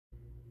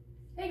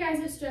Hey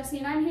guys, it's Jessie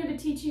and I'm here to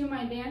teach you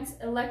my dance,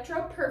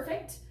 Electro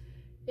Perfect.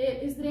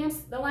 It is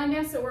the line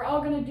dance that we're all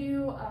going to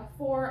do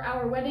for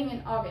our wedding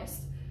in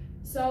August.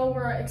 So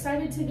we're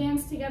excited to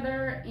dance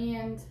together,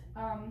 and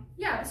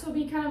yeah, this will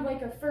be kind of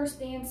like a first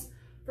dance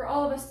for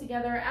all of us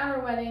together at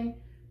our wedding.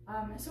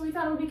 So we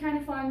thought it would be kind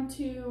of fun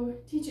to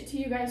teach it to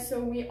you guys so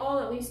we all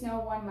at least know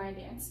one line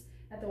dance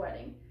at the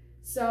wedding.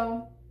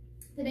 So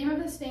the name of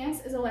this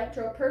dance is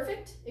Electro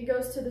Perfect. It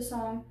goes to the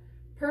song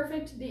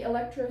Perfect, the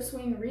Electro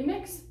Swing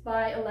Remix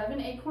by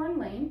 11 Acorn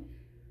Lane.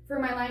 For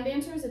my line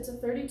dancers, it's a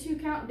 32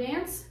 count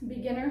dance,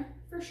 beginner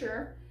for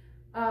sure.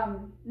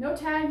 No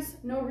tags,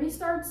 no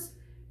restarts,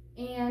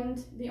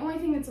 and the only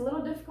thing that's a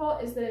little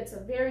difficult is that it's a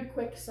very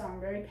quick song,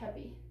 very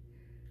peppy.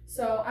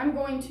 So I'm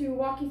going to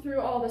walk you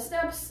through all the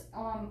steps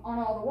on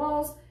all the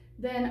walls.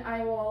 Then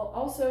I will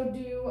also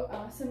do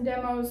some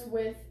demos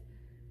with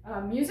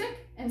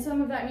music, and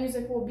some of that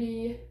music will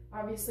be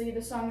obviously the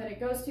song that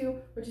it goes to,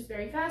 which is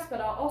very fast, but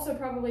I'll also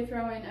probably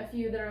throw in a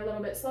few that are a little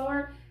bit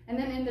slower. And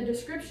then in the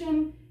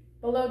description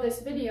below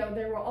this video,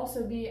 there will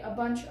also be a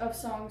bunch of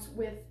songs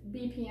with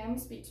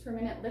BPMs, beats per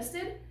minute,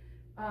 listed.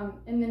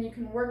 And then you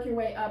can work your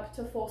way up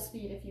to full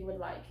speed if you would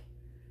like.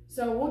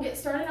 So we'll get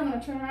started. I'm going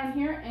to turn around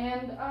here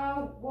and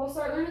we'll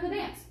start learning the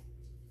dance.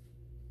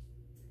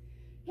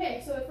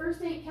 Okay, so the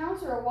first 8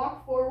 counts are a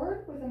walk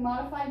forward with a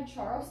modified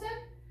Charles step.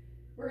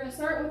 We're going to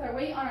start with our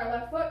weight on our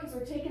left foot because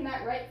we're taking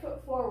that right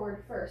foot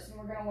forward first, and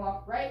we're going to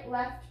walk right,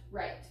 left,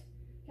 right.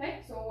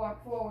 Okay, so we'll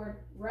walk forward,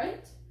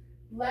 right,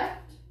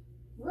 left,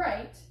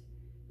 right.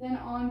 Then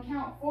on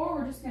count 4,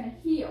 we're just going to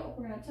heel.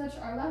 We're going to touch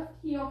our left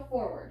heel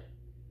forward.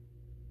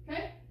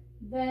 Okay,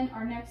 then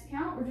our next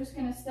count, we're just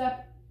going to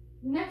step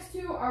next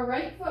to our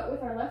right foot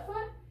with our left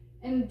foot,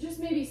 and just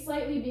maybe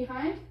slightly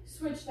behind,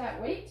 switch that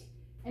weight,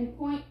 and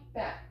point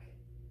back.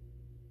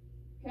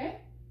 Okay,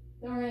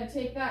 then we're going to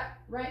take that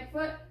right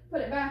foot, put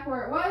it back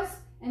where it was,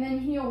 and then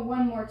heel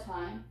one more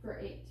time for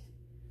 8.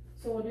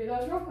 So we'll do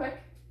those real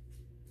quick.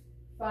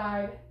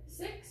 5,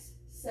 6,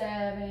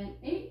 7,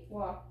 8.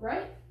 Walk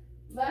right,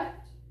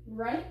 left,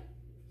 right,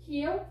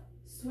 heel,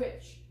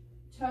 switch,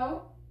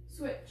 toe,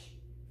 switch,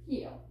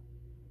 heel.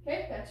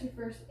 Okay, that's your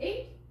first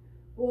 8.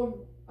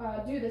 We'll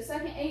do the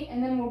second 8,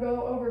 and then we'll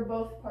go over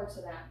both parts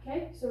of that.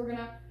 Okay, so we're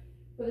gonna,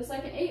 for the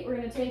second 8, we're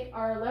gonna take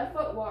our left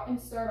foot, walk,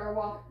 and start our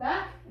walk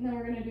back, and then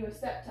we're gonna do a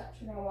step touch.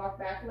 We're gonna walk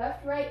back,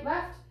 left, right,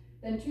 left,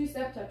 then 2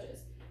 step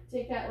touches.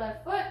 Take that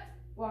left foot,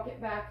 walk it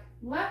back,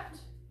 left,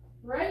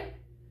 right,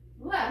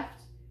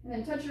 left, and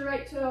then touch your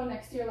right toe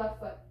next to your left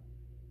foot.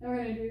 Then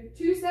we're going to do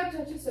 2 step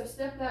touches, so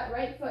step that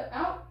right foot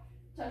out,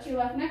 touch your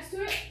left next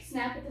to it,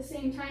 snap at the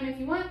same time if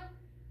you want.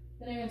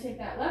 Then you're going to take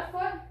that left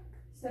foot,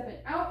 step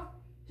it out,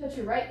 touch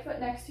your right foot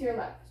next to your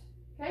left.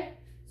 Okay?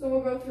 So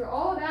we'll go through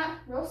all of that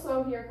real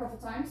slow here a couple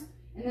times,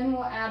 and then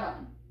we'll add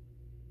on.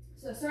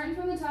 So starting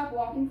from the top,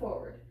 walking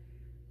forward.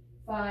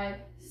 5,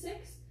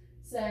 6,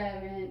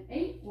 7,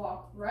 8,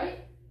 walk right,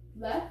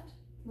 left,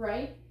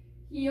 right,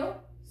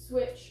 heel,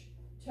 switch,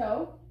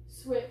 toe,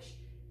 switch,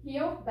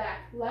 heel,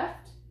 back,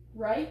 left,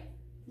 right,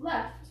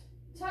 left,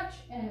 touch,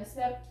 and a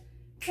step,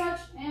 touch,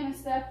 and a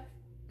step,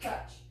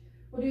 touch.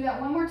 We'll do that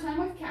one more time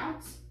with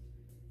counts.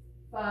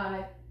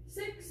 5,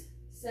 6,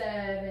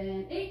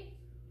 7, 8,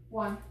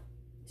 1,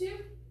 2,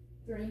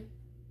 3,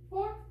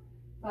 4,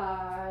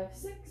 5,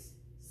 6,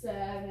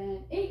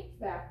 7, 8,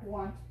 back,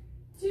 1,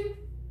 2,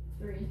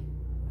 3,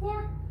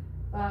 4,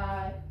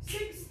 5,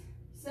 6,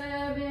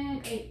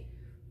 7, 8.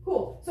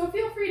 Cool. So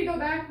feel free to go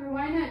back,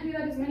 rewind that, do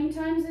that as many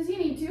times as you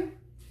need to.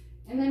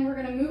 And then we're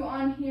going to move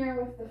on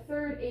here with the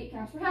third 8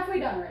 counts. We're halfway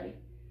done already.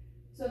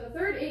 So the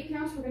third 8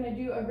 counts, we're going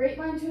to do a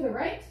grapevine to the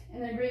right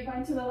and then a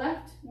grapevine to the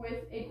left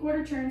with a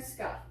quarter turn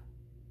scuff.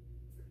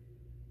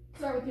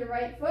 Start with your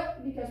right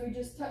foot because we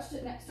just touched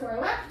it next to our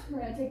left.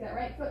 We're going to take that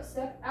right foot,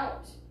 step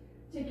out.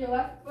 Take your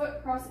left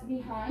foot, cross it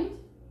behind.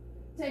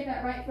 Take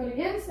that right foot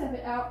again, step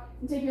it out,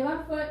 and take your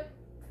left foot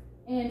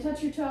and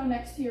touch your toe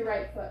next to your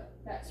right foot.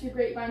 That's your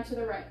grapevine to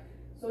the right.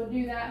 So we'll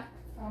do that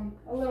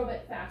a little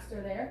bit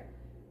faster there.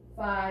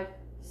 5,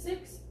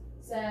 6,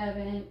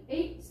 7,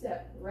 8,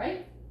 step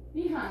right,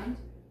 behind,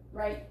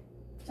 right,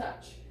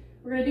 touch.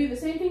 We're going to do the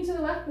same thing to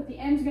the left, but the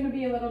end's going to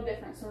be a little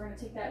different. So we're going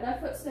to take that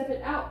left foot, step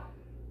it out,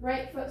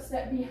 right foot,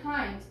 step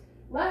behind.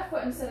 Left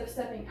foot, instead of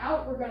stepping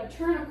out, we're going to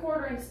turn a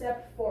quarter and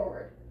step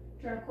forward.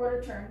 Turn a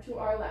quarter turn to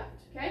our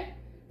left, okay?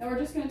 Then we're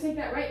just going to take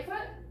that right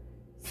foot,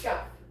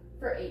 scuff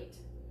for 8.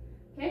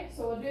 Okay,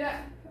 so we'll do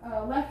that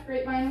left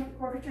grapevine with a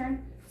quarter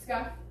turn,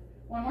 scuff,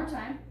 one more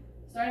time.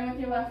 Starting with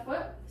your left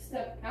foot,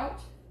 step out,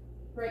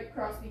 break,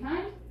 cross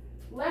behind,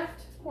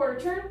 left quarter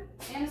turn,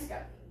 and a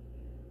scuff.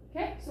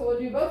 Okay, so we'll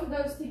do both of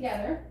those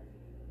together.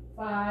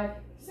 5,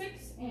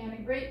 6, and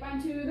a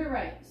grapevine to the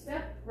right.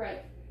 Step,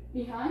 right,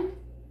 behind,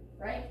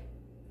 right,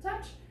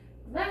 touch,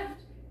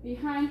 left,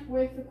 behind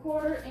with the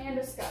quarter and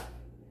a scuff.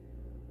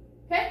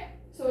 Okay,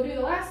 so we'll do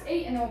the last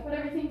 8 and then we'll put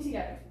everything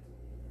together.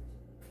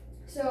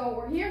 So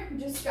we're here, we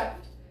just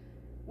scuffed.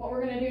 What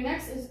we're going to do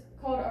next is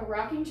called a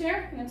rocking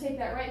chair. You're going to take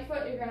that right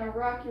foot, you're going to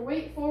rock your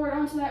weight forward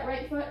onto that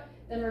right foot,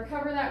 then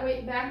recover that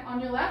weight back on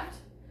your left,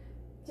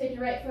 Take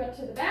your right foot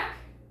to the back,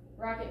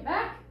 rock it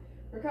back,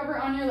 recover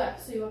on your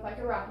left so you look like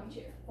a rocking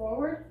chair.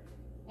 Forward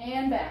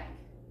and back.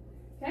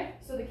 Okay,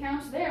 so the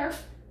counts there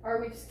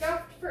are we've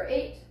scuffed for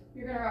 8.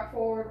 You're going to rock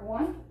forward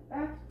 1,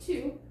 back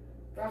 2,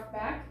 rock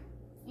back,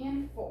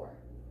 and 4.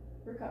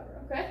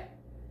 Recover, okay?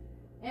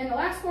 And the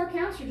last 4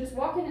 counts, you're just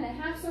walking in a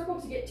half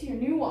circle to get to your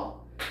new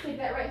wall. Take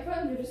that right foot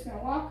and you're just going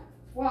to walk,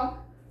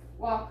 walk,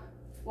 walk,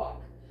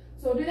 walk.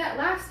 So we'll do that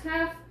last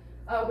half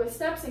with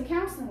steps and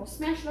counts, and we'll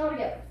smash it all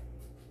together.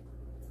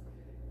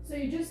 So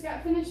you just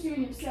got finished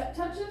doing your step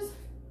touches.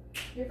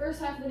 Your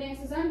first half of the dance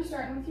is done. You're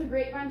starting with your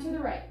grapevine to the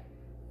right.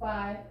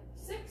 5,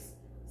 6,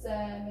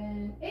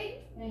 7, 8,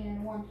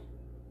 and 1,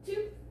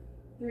 2,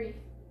 3,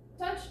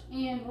 touch,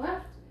 and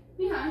left,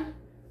 behind,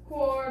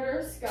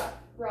 quarter, scuff,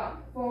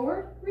 rock,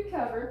 forward,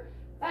 recover,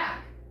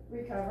 back,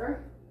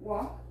 recover,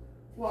 walk,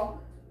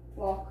 walk,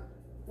 walk,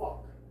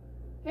 walk.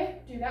 Okay,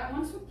 do that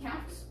once with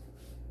counts.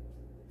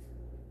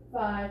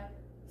 5,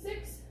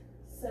 6,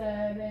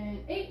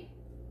 7, 8,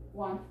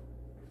 1,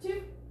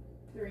 2,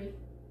 3,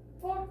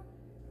 4,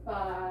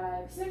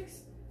 5,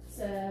 6,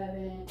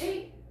 7,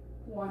 8,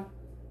 1,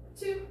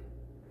 2,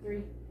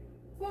 3,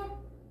 4,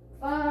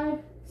 5,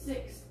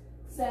 6,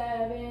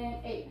 7,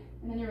 8.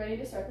 And then you're ready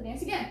to start the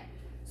dance again.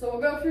 So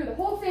we'll go through the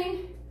whole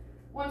thing,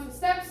 once with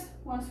steps,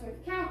 once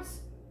with counts,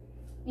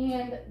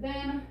 and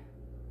then,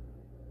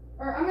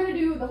 or I'm going to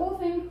do the whole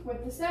thing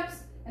with the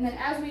steps, and then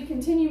as we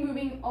continue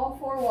moving all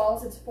 4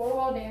 walls, it's a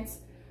 4-wall dance,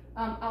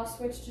 I'll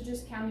switch to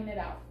just counting it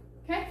out,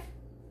 okay?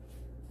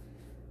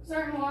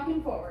 Starting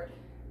walking forward.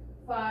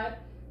 5,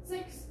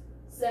 6,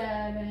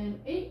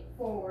 7, 8,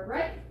 forward,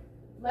 right,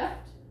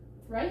 left,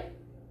 right,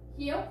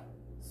 heel,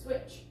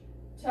 switch,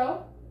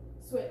 toe,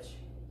 switch,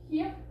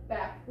 heel,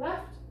 back,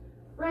 left,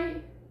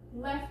 right,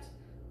 left,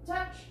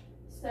 touch,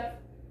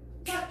 step,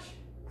 touch,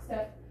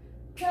 step,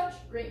 touch,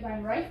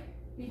 grapevine right,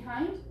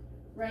 behind,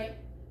 right,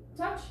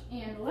 touch,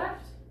 and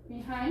left,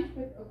 behind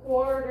with a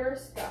quarter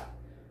scuff.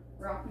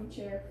 Rocking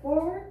chair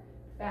forward,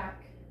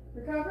 back,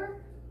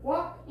 recover,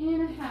 walk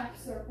in a half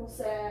circle,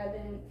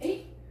 7,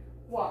 8,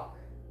 walk,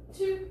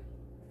 2,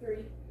 3,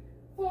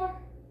 4,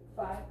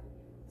 5,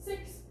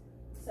 6,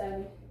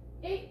 7,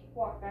 8,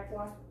 walk back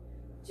 1,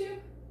 2,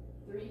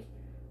 3,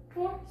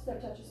 4,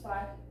 step touches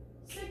 5,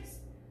 6,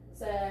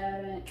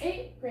 7,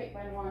 8,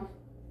 grapevine 1,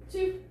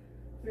 2,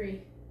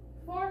 3,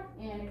 4,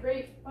 and a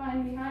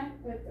grapevine behind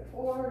with the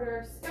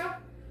quarter scuff,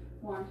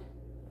 1,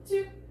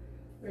 2,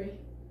 3,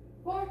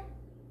 4,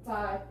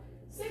 5,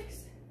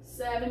 6,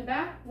 7,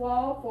 back,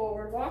 wall,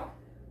 forward, walk,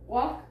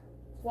 walk,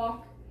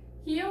 walk,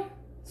 heel,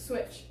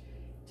 switch,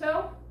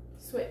 toe,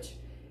 switch,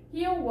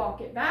 heel, walk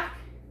it back,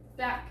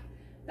 back,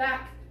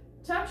 back,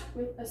 touch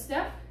with a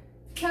step,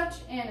 touch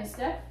and a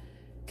step,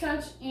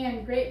 touch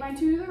and grapevine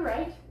to the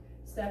right,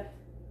 step,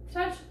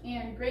 touch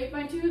and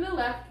grapevine to the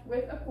left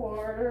with a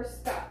quarter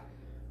scuff.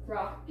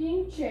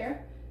 Rocking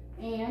chair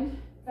and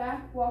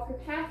back, walk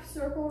a half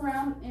circle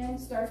around and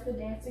start the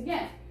dance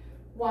again.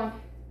 1,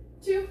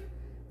 2,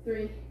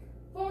 3,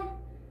 4,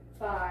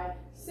 5,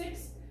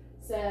 6,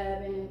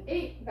 7,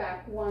 8,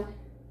 back 1,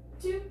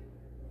 2,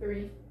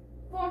 3,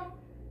 4,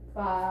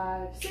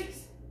 5, 6,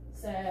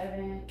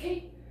 7,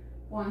 8,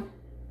 1,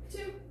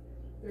 2,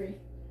 3,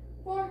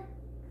 4,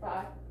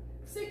 5,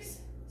 6,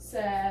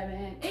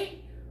 7,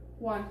 8,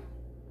 1,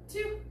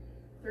 2,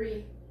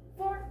 3,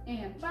 4,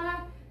 and 5,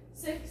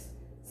 6,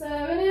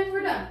 7, and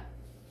we're done.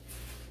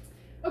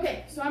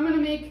 Okay, so I'm going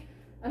to make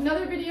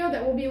another video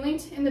that will be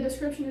linked in the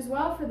description as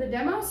well for the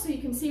demo, so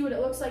you can see what it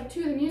looks like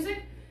to the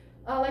music.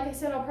 Like I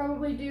said, I'll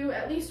probably do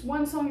at least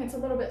one song that's a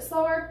little bit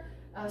slower,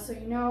 so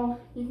you know,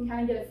 you can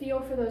kind of get a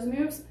feel for those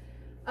moves.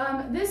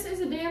 This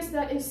is a dance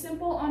that is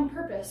simple on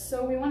purpose,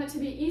 so we want it to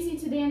be easy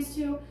to dance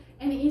to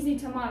and easy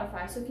to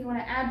modify. So if you want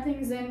to add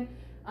things in,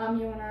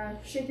 you want to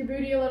shake your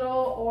booty a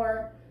little,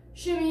 or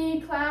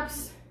shimmy,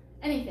 claps,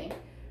 anything.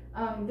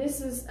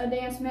 This is a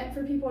dance meant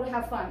for people to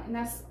have fun, and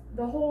that's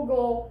the whole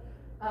goal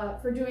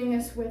for doing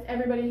this with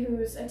everybody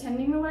who's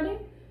attending the wedding,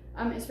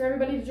 is for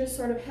everybody to just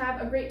sort of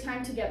have a great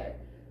time together.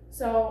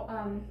 So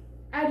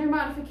add your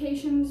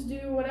modifications,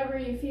 do whatever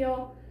you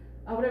feel,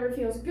 whatever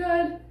feels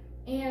good,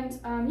 and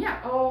yeah,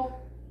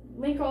 I'll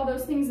link all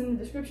those things in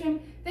the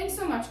description. Thanks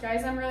so much,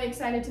 guys. I'm really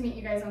excited to meet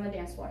you guys on the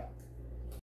dance floor.